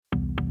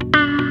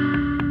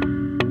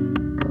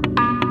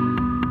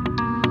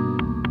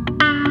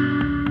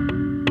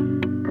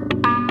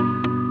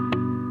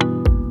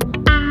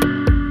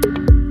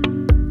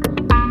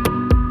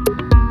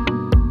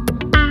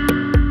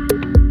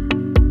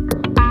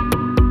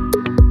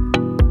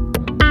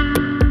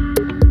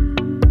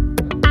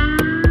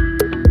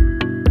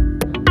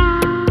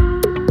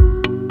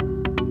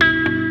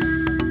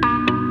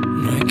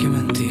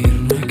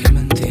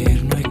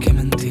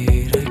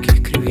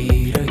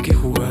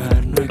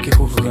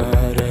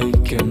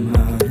que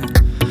amar.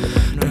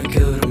 No hay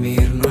que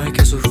dormir, no hay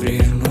que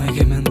sufrir, no hay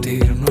que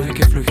mentir, no hay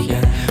que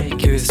flojear. Hay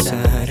que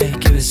besar, hay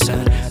que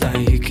besar,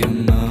 hay que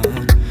amar.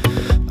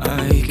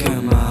 Hay que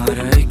amar,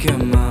 hay que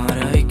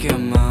amar, hay que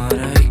amar,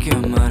 hay que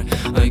amar,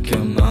 hay que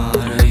amar,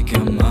 hay que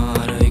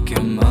amar, hay que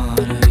amar,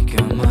 hay que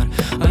amar,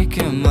 hay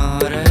que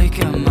amar, hay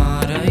que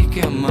amar, hay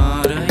que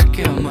amar, hay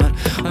que amar,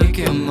 hay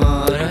que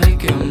amar, hay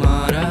que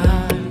amar,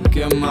 hay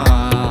que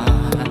amar.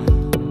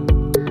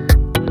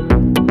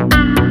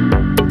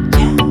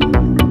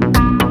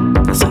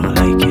 That's how I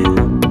like it.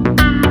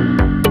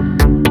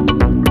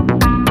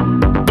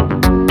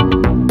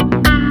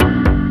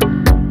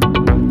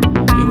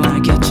 You wanna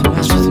get to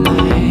mess with me?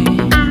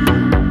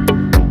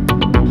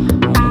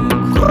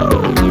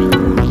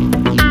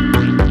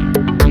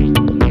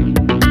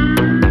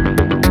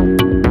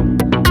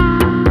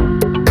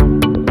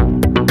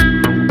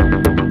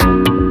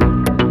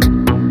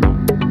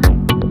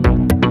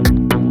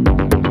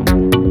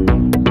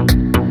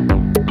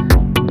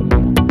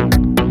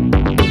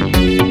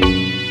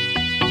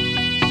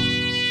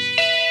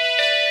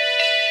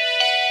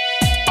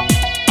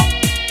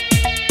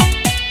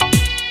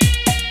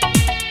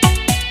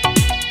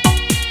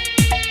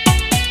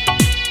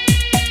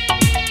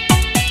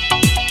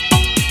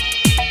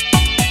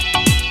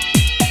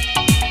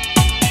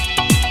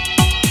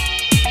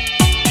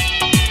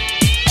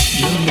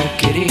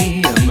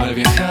 Mal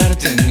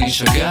viajarte, ni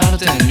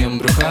choquearte, ni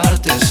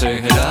embrujarte. Soy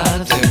el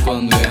arte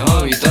cuando es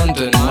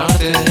habitante en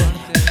Marte.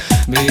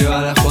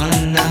 Viva la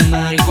Juana,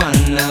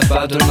 marihuana,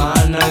 pa' tu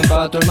hermana y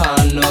pa' tu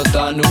hermano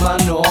tan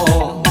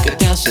humano que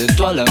te hace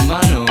tú a la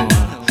mano.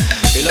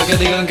 Y lo que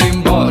digan que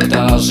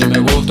importa, si me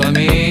gusta a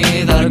mí,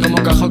 dar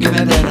como cajo que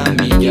me den a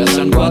mí. Ya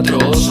sean 4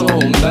 osos o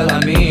un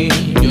Bellamy,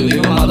 yo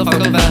digo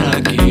motherfucker ven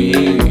aquí.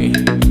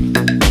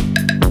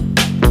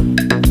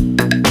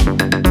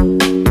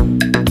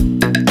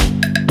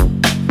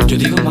 Yo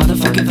digo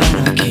motherfucker ven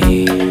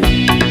aquí.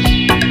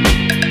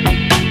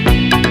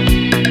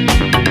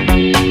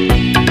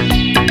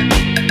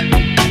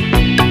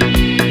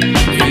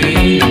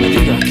 Y no me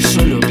digas que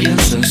solo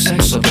pienso en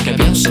sexo, porque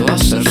pienso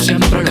hacer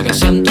siempre lo que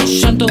siento.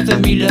 Cientos de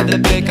miles de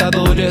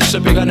pecadores se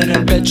pegan en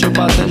el pecho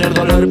para tener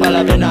dolor, para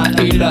la pena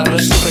y la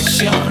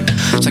resurrección.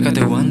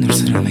 Sácate Wonder,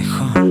 será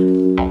mejor.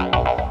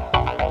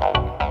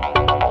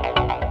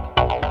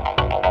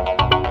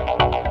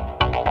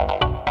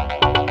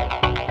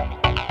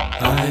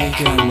 Hay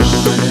que amar,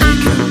 hay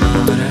que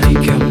amar, hay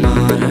que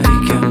amar, hay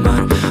que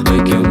amar,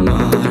 hay que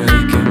amar,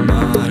 hay que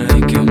amar,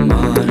 hay que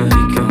amar,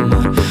 hay que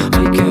amar,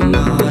 hay que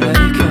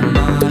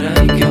amar,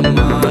 hay que amar, hay que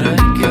amar,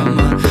 hay que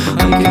amar,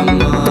 hay que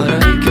amar,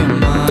 hay que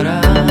amar,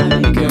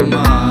 hay que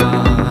amar.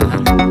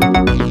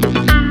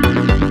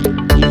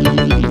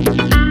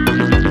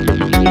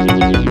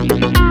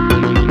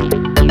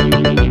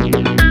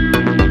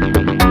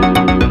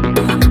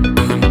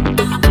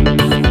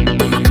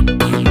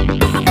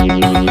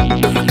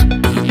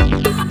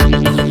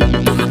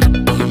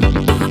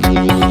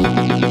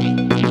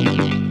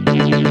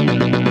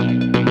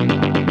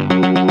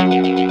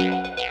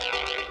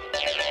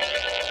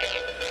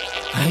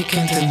 Hay que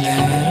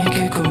entender, hay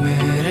que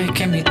comer, hay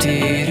que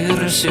emitir y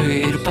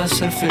recibir para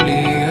ser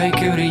feliz. Hay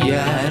que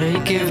brillar, hay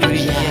que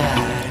brillar.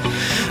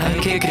 Hay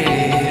que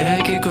creer,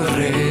 hay que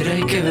correr,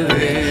 hay que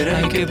beber,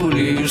 hay que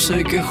pulirse,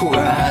 hay que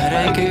jugar,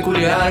 hay que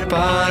culiar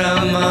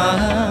para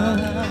amar,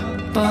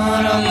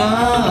 para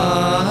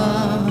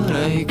amar.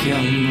 Hay que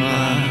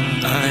amar,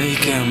 hay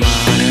que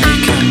amar,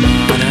 hay que amar.